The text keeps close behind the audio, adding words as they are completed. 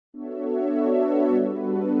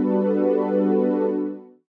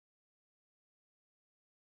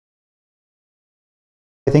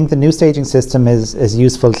I think the new staging system is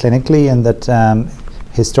useful clinically in that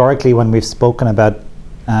historically when we've spoken about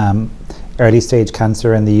early stage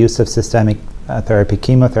cancer and the use of systemic therapy,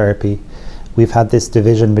 chemotherapy, we've had this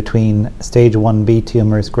division between stage 1B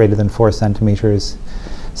tumours greater than 4 centimetres.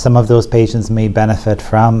 Some of those patients may benefit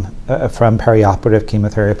from perioperative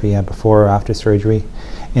chemotherapy before or after surgery.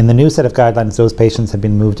 In the new set of guidelines, those patients have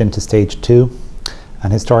been moved into stage 2.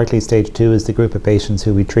 And historically, stage 2 is the group of patients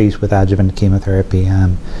who we treat with adjuvant chemotherapy.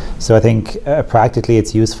 So I think practically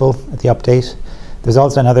it's useful, the update. There's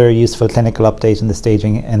also another useful clinical update in the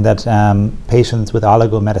staging in that patients with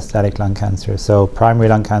oligometastatic lung cancer, so primary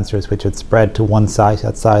lung cancers which had spread to one site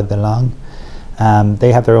outside the lung,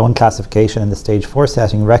 they have their own classification in the stage 4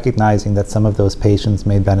 setting, recognizing that some of those patients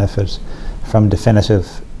may benefit from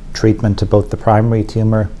definitive treatment to both the primary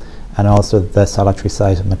tumour and also the solitary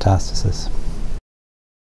site of metastasis.